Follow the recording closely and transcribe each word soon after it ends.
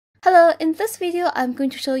Hello, in this video, I'm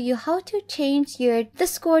going to show you how to change your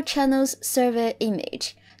Discord channel's server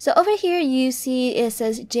image. So over here, you see it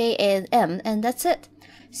says J and M, and that's it.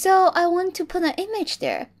 So I want to put an image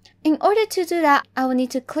there. In order to do that, I will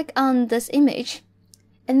need to click on this image.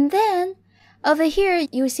 And then over here,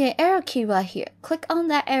 you will see an arrow key right here. Click on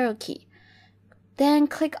that arrow key. Then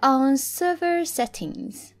click on server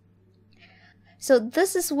settings. So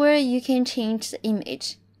this is where you can change the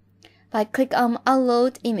image. By click on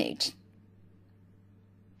upload image.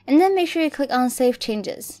 And then make sure you click on save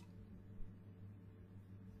changes.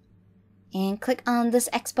 And click on this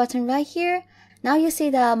X button right here. Now you see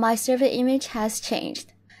that my server image has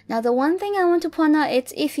changed. Now the one thing I want to point out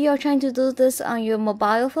is if you are trying to do this on your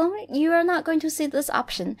mobile phone, you are not going to see this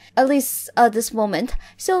option, at least at this moment.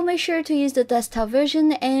 So make sure to use the desktop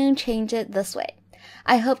version and change it this way.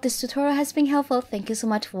 I hope this tutorial has been helpful. Thank you so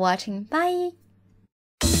much for watching. Bye!